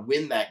cannot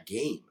win that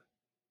game,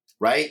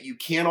 right? You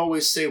can't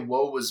always say,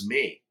 woe was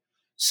me.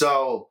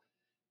 So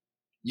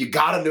you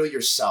got to know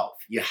yourself.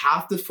 You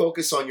have to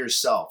focus on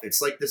yourself.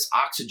 It's like this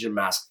oxygen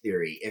mask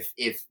theory.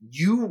 If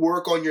you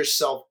work on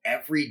yourself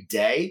every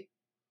day,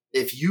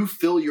 if you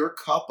fill your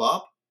cup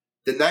up,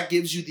 then that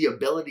gives you the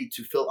ability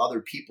to fill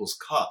other people's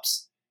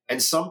cups.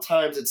 And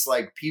sometimes it's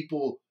like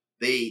people,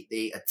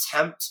 they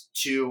attempt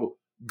to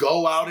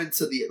go out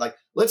into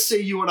let's say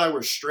you and I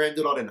were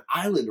stranded on an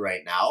island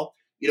right now.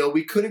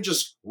 We couldn't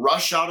just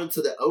rush out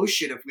into the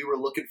ocean if we were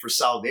looking for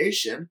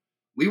salvation.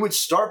 We would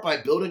start by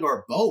building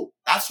our boat.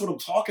 That's what I'm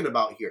talking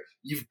about here.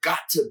 You've got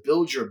to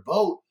build your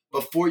boat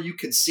before you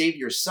can save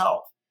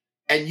yourself.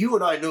 And you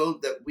and I know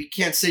that we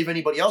can't save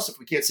anybody else if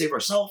we can't save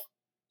ourselves.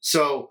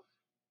 So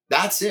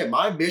that's it.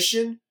 My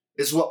mission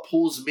is what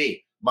pulls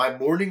me. My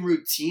morning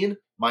routine,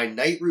 my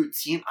night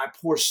routine, I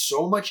pour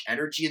so much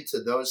energy into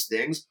those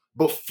things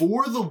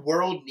before the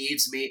world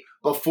needs me,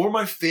 before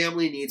my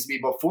family needs me,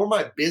 before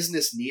my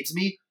business needs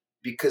me,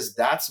 because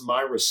that's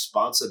my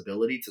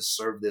responsibility to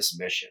serve this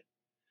mission.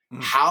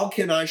 How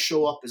can I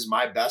show up as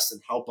my best and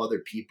help other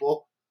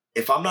people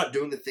if I'm not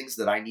doing the things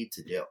that I need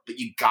to do? But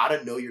you got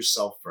to know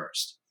yourself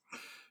first.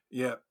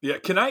 Yeah.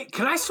 Can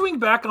I swing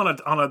back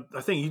on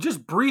a thing? You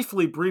just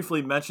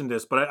briefly mentioned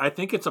this, but I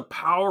think it's a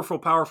powerful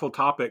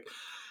topic.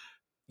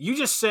 You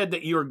just said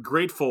that you're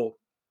grateful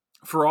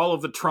for all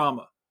of the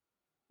trauma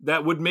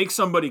that would make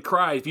somebody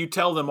cry if you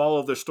tell them all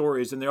of their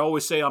stories, and they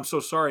always say, I'm so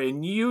sorry.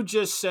 And you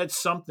just said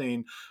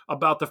something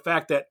about the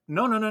fact that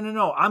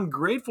no, I'm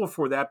grateful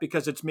for that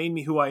because it's made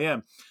me who I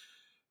am.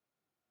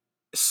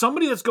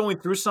 Somebody that's going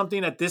through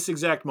something at this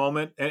exact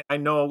moment, and I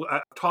know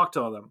I've talked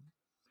to them,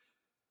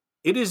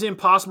 it is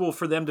impossible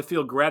for them to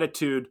feel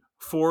gratitude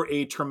for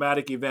a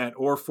traumatic event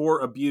or for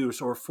abuse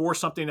or for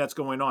something that's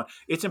going on.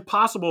 It's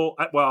impossible.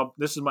 Well,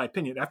 this is my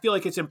opinion. I feel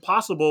like it's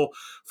impossible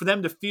for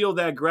them to feel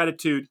that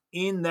gratitude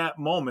in that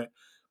moment.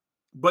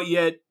 But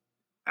yet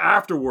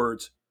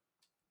afterwards,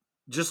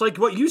 just like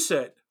what you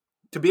said,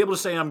 to be able to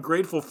say, I'm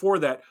grateful for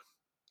that.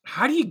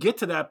 How do you get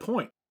to that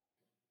point?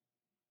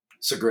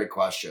 It's a great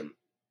question.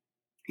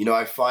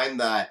 I find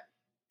that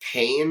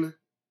pain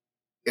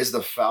is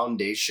the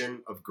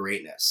foundation of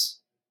greatness.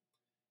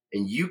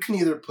 And you can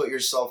either put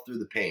yourself through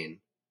the pain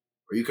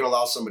or you can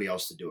allow somebody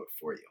else to do it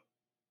for you.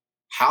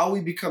 How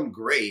we become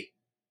great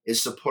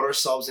is to put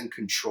ourselves in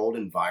controlled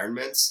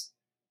environments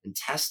and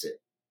test it.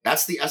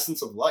 That's the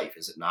essence of life,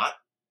 is it not?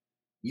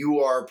 You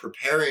are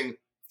preparing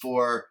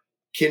for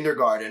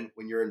kindergarten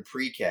when you're in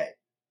pre-K.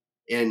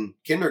 In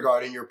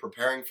kindergarten, you're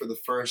preparing for the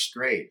first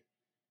grade.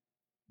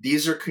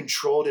 These are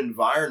controlled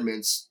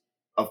environments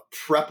of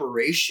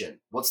preparation.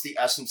 What's the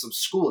essence of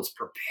school? It's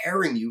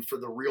preparing you for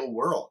the real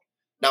world.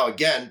 Now,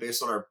 again,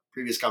 based on our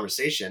previous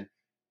conversation,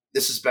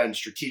 this has been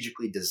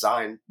strategically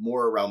designed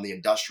more around the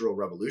Industrial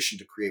Revolution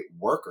to create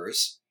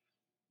workers.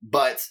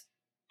 But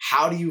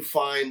how do you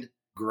find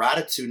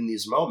gratitude in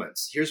these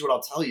moments? Here's what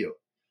I'll tell you.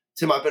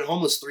 Tim, I've been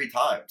homeless 3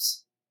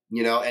 times,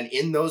 and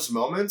in those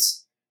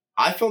moments,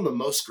 I felt the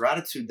most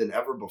gratitude than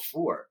ever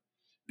before.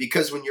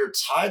 Because when you're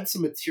tied to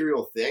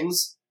material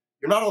things,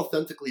 you're not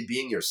authentically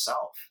being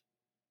yourself.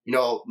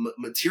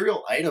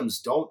 Material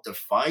items don't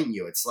define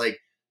you. It's like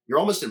you're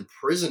almost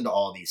imprisoned to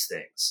all these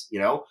things,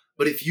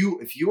 But if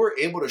you are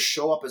able to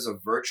show up as a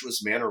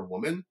virtuous man or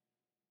woman,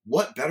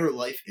 what better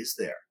life is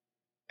there?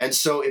 And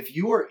so if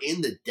you are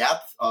in the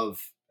depth of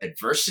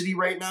adversity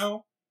right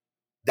now,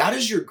 that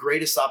is your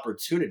greatest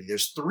opportunity.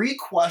 There's 3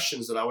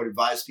 questions that I would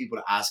advise people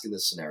to ask in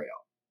this scenario.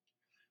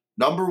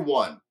 Number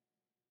 1,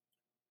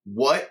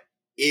 what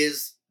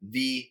is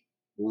the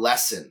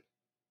lesson?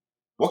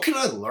 What can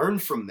I learn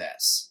from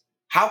this?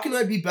 How can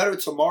I be better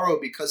tomorrow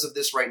because of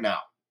this right now?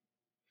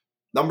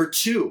 Number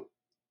 2,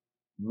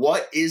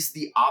 what is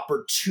the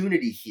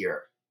opportunity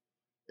here?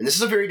 And this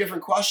is a very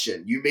different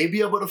question. You may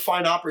be able to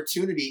find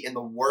opportunity in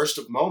the worst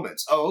of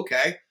moments. Oh,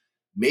 okay.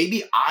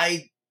 Maybe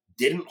I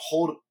didn't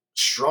hold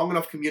strong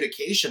enough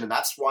communication and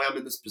that's why I'm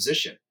in this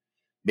position.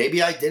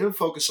 Maybe I didn't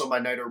focus on my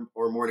night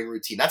or morning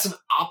routine. That's an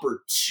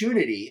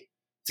opportunity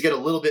to get a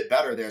little bit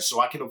better there so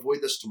I can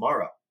avoid this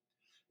tomorrow.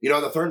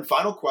 The third and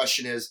final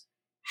question is,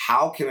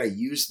 how can I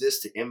use this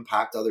to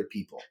impact other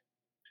people?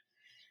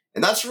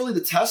 And that's really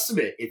the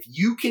testament. If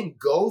you can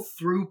go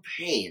through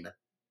pain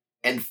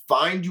and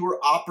find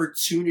your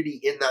opportunity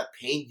in that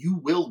pain, you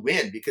will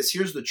win. Because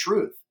here's the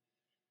truth.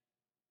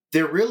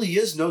 There really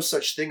is no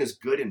such thing as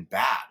good and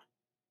bad.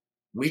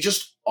 We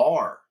just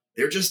are.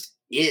 There just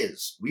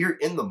is. We are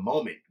in the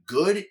moment.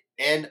 Good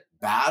and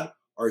bad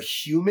are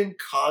human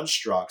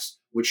constructs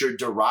which are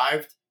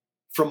derived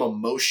from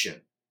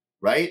emotion,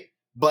 right?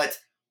 But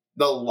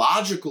the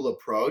logical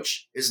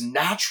approach is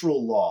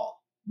natural law.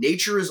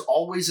 Nature is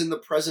always in the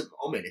present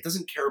moment. It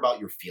doesn't care about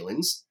your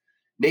feelings.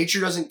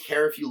 Nature doesn't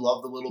care if you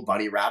love the little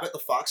bunny rabbit. The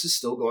fox is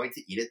still going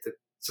to eat it to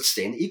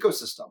sustain the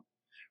ecosystem,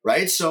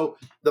 right? So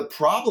the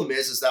problem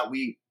is that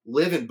we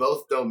live in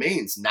both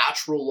domains,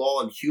 natural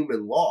law and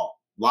human law,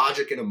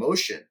 logic and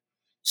emotion.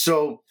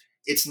 So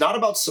it's not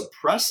about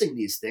suppressing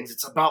these things.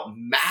 It's about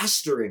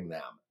mastering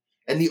them.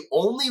 And the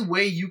only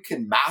way you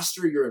can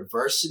master your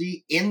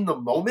adversity in the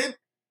moment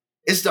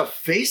is to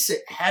face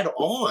it head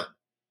on.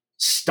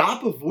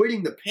 Stop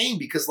avoiding the pain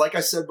because, like I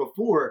said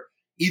before,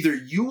 either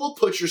you will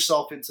put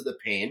yourself into the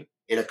pain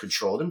in a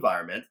controlled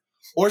environment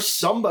or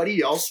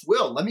somebody else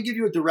will. Let me give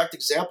you a direct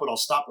example and I'll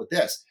stop with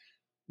this.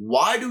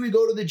 Why do we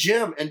go to the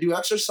gym and do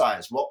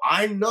exercise? Well,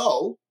 I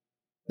know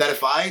that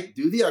if I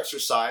do the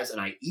exercise and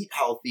I eat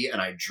healthy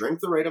and I drink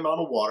the right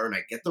amount of water and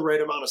I get the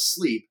right amount of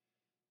sleep,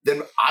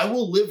 then I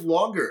will live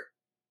longer.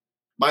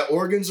 My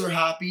organs are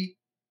happy.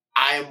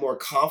 I am more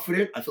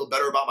confident. I feel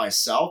better about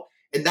myself.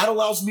 And that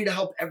allows me to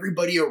help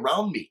everybody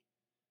around me.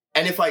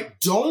 And if I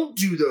don't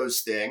do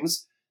those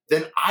things,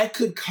 then I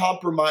could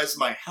compromise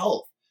my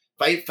health.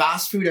 If I eat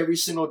fast food every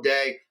single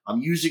day,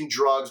 I'm using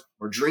drugs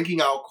or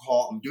drinking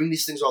alcohol, I'm doing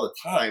these things all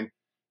the time,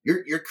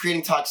 you're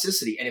creating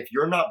toxicity. And if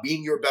you're not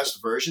being your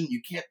best version,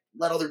 you can't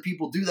let other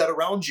people do that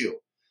around you.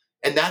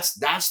 And that's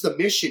the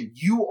mission.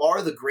 You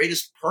are the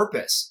greatest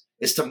purpose,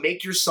 is to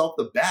make yourself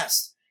the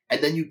best.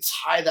 And then you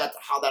tie that to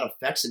how that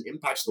affects and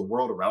impacts the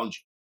world around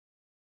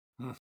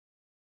you.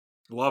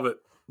 Love it.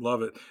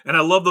 Love it. And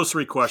I love those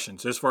 3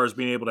 questions as far as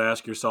being able to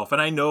ask yourself.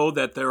 And I know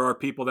that there are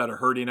people that are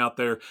hurting out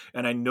there,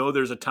 and I know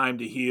there's a time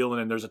to heal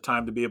and there's a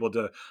time to be able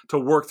to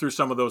work through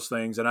some of those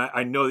things. And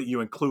I know that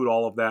you include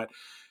all of that.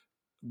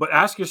 But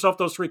ask yourself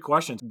those 3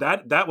 questions.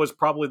 That was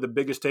probably the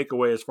biggest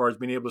takeaway as far as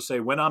being able to say,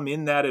 when I'm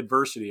in that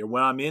adversity or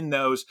when I'm in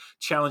those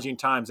challenging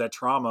times, that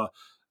trauma,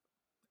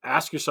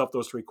 ask yourself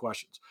those 3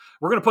 questions.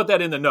 We're going to put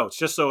that in the notes,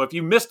 just so if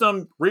you missed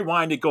them,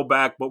 rewind it, go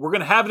back. But we're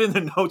going to have it in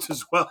the notes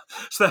as well,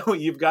 so that way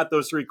you've got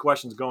those 3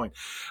 questions going.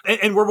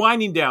 And we're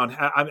winding down.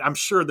 I'm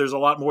sure there's a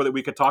lot more that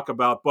we could talk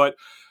about, but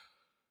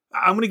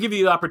I'm going to give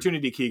you the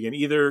opportunity, Keegan.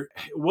 Either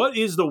what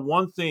is the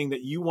one thing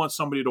that you want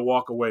somebody to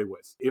walk away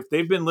with? If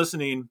they've been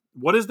listening,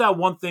 what is that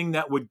one thing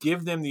that would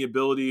give them the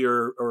ability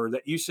or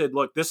that you said,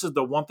 look, this is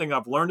the one thing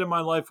I've learned in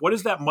my life? What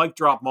is that mic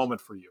drop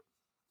moment for you?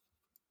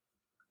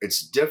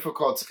 It's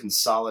difficult to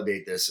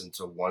consolidate this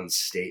into one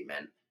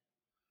statement.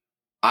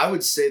 I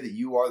would say that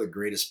you are the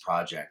greatest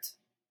project.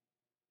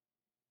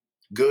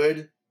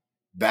 Good,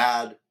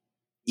 bad,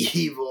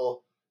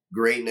 evil,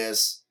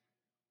 greatness.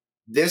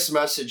 This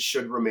message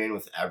should remain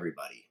with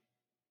everybody.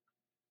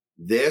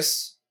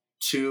 This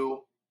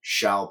too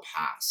shall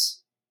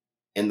pass.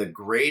 In the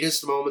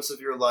greatest moments of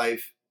your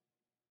life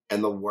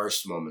and the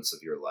worst moments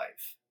of your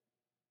life.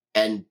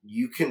 And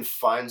you can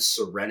find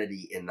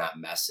serenity in that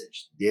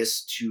message.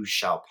 This too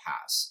shall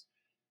pass.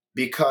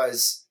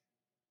 Because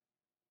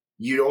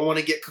you don't want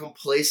to get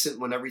complacent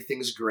when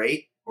everything's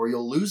great, or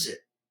you'll lose it.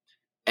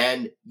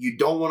 And you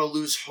don't want to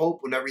lose hope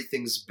when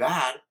everything's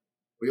bad,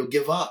 or you'll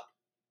give up.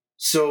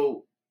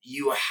 So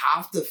you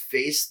have to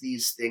face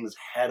these things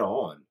head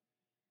on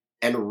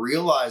and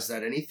realize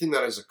that anything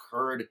that has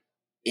occurred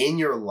in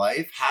your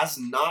life has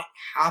not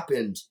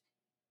happened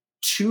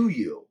to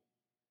you.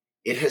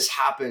 It has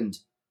happened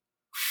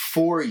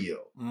for you.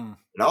 And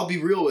I'll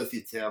be real with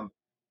you, Tim.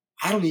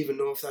 I don't even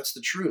know if that's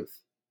the truth.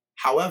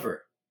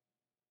 However,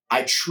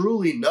 I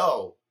truly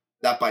know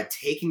that by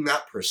taking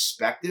that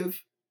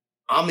perspective,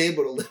 I'm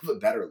able to live a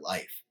better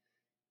life.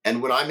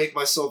 And when I make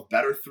myself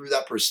better through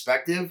that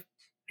perspective,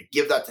 I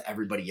give that to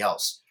everybody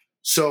else.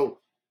 So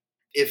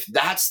if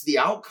that's the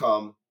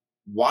outcome,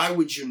 why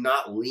would you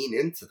not lean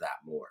into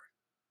that more?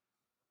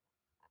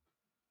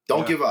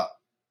 Don't give up.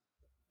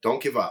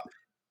 Don't give up.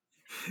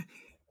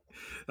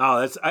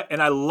 Oh,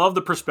 and I love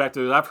the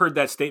perspective. I've heard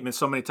that statement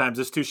so many times,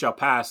 this too shall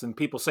pass, and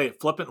people say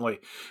it flippantly,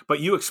 but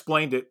you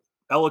explained it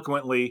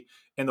eloquently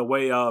in the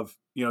way of,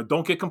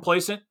 don't get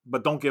complacent,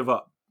 but don't give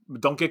up.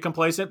 Don't get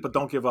complacent, but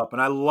don't give up.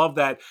 And I love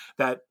that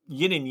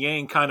yin and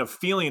yang kind of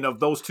feeling of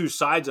those two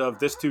sides of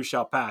this too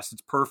shall pass.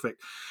 It's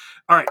perfect.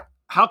 All right.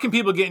 How can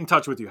people get in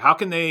touch with you? How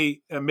can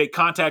they make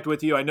contact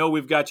with you? I know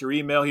we've got your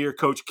email here,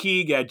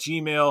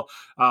 coachkeeg@gmail.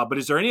 But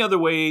is there any other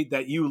way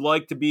that you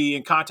like to be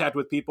in contact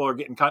with people or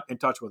get in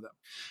touch with them?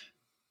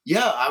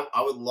 Yeah,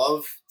 I would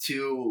love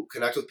to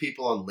connect with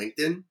people on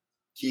LinkedIn,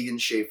 Keegan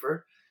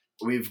Schaefer.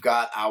 We've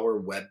got our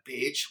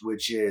webpage,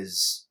 which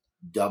is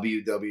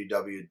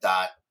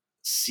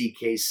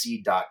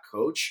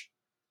www.ckc.coach.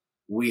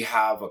 We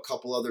have a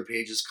couple other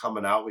pages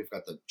coming out. We've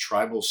got the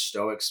Tribal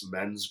Stoics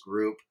men's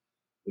group,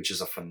 which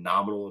is a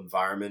phenomenal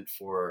environment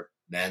for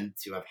men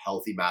to have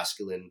healthy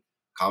masculine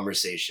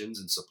conversations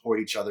and support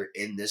each other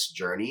in this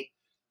journey.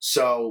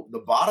 So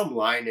the bottom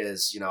line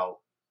is,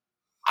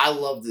 I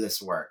love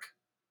this work.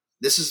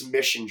 This is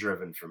mission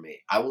driven for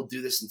me. I will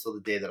do this until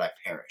the day that I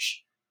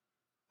perish.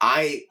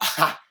 I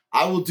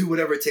will do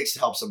whatever it takes to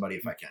help somebody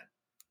if I can.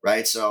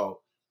 Right.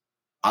 So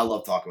I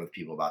love talking with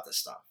people about this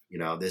stuff.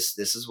 This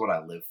is what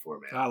I live for,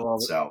 man. I love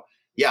it. So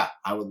yeah,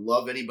 I would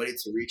love anybody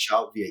to reach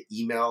out via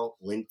email,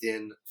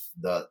 LinkedIn,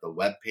 the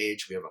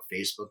webpage. We have a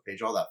Facebook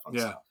page, all that fun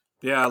stuff.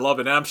 Yeah, I love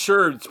it. And I'm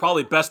sure it's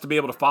probably best to be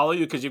able to follow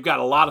you because you've got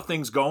a lot of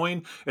things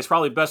going. It's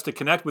probably best to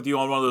connect with you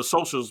on one of those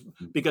socials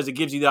because it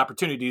gives you the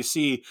opportunity to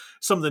see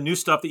some of the new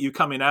stuff that you're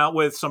coming out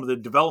with, some of the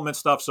development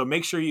stuff. So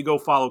make sure you go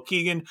follow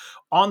Keegan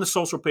on the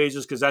social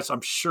pages because that's, I'm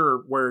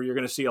sure, where you're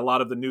going to see a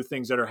lot of the new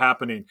things that are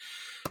happening.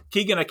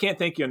 Keegan, I can't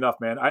thank you enough,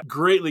 man. I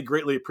greatly,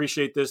 greatly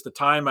appreciate this. The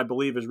time, I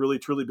believe, has really,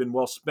 truly been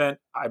well spent.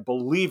 I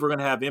believe we're going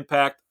to have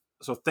impact.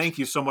 So thank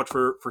you so much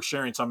for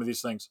sharing some of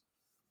these things.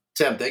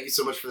 Tim, thank you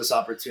so much for this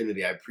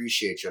opportunity. I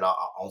appreciate you. And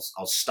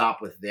I'll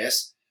stop with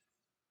this.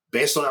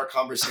 Based on our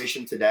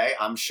conversation today,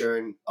 I'm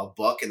sharing a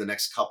book in the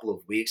next couple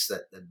of weeks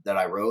that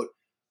I wrote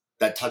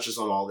that touches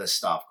on all this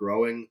stuff,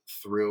 growing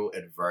through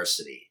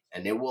adversity.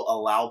 And it will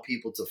allow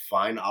people to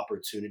find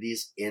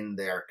opportunities in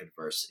their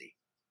adversity.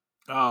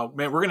 Oh,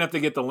 man, we're going to have to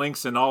get the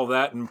links and all of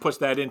that and push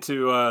that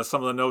into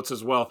some of the notes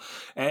as well.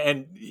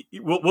 And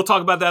we'll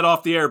talk about that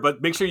off the air,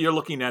 but make sure you're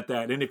looking at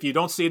that. And if you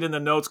don't see it in the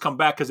notes, come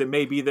back because it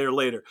may be there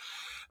later.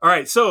 All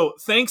right. So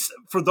thanks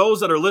for those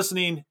that are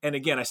listening. And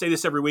again, I say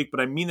this every week, but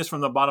I mean this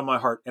from the bottom of my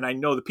heart. And I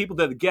know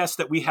the guests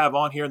that we have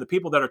on here and the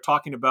people that are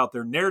talking about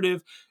their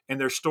narrative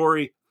and their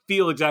story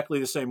feel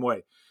exactly the same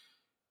way.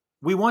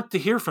 We want to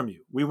hear from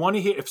you. We want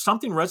to hear if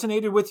something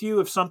resonated with you,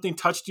 if something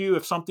touched you,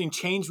 if something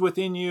changed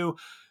within you,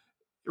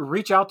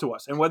 reach out to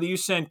us. And whether you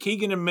send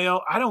Keegan a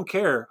mail, I don't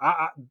care.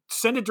 I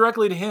send it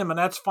directly to him and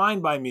that's fine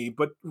by me,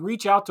 but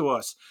reach out to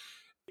us.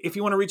 If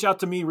you want to reach out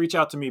to me, reach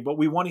out to me. But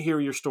we want to hear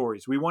your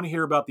stories. We want to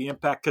hear about the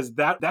impact because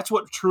that's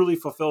what truly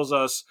fulfills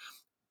us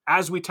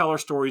as we tell our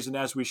stories and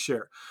as we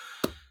share.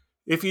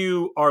 If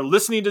you are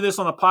listening to this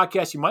on the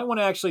podcast, you might want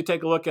to actually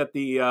take a look at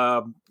the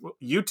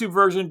YouTube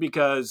version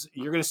because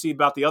you're going to see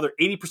about the other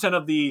 80%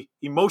 of the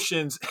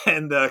emotions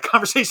and the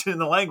conversation in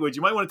the language.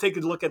 You might want to take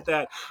a look at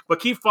that. But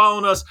keep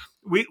following us.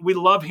 We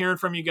love hearing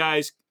from you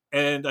guys.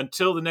 And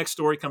until the next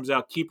story comes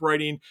out, keep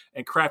writing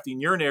and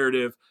crafting your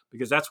narrative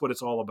because that's what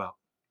it's all about.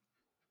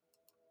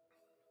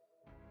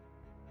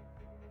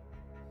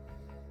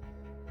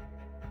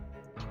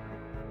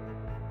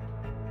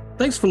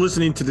 Thanks for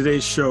listening to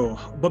today's show.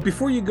 But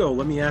before you go,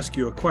 let me ask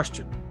you a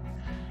question.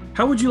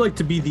 How would you like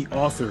to be the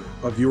author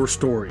of your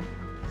story?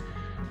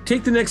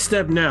 Take the next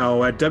step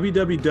now at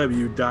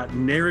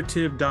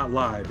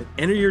www.narrative.live and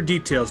enter your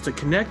details to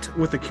connect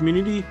with a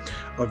community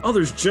of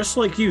others just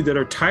like you that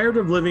are tired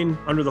of living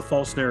under the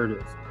false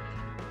narrative.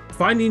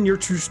 Finding your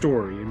true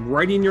story and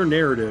writing your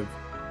narrative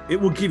It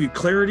will give you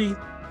clarity,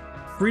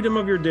 freedom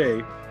of your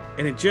day,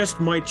 and it just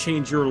might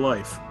change your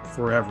life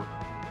forever.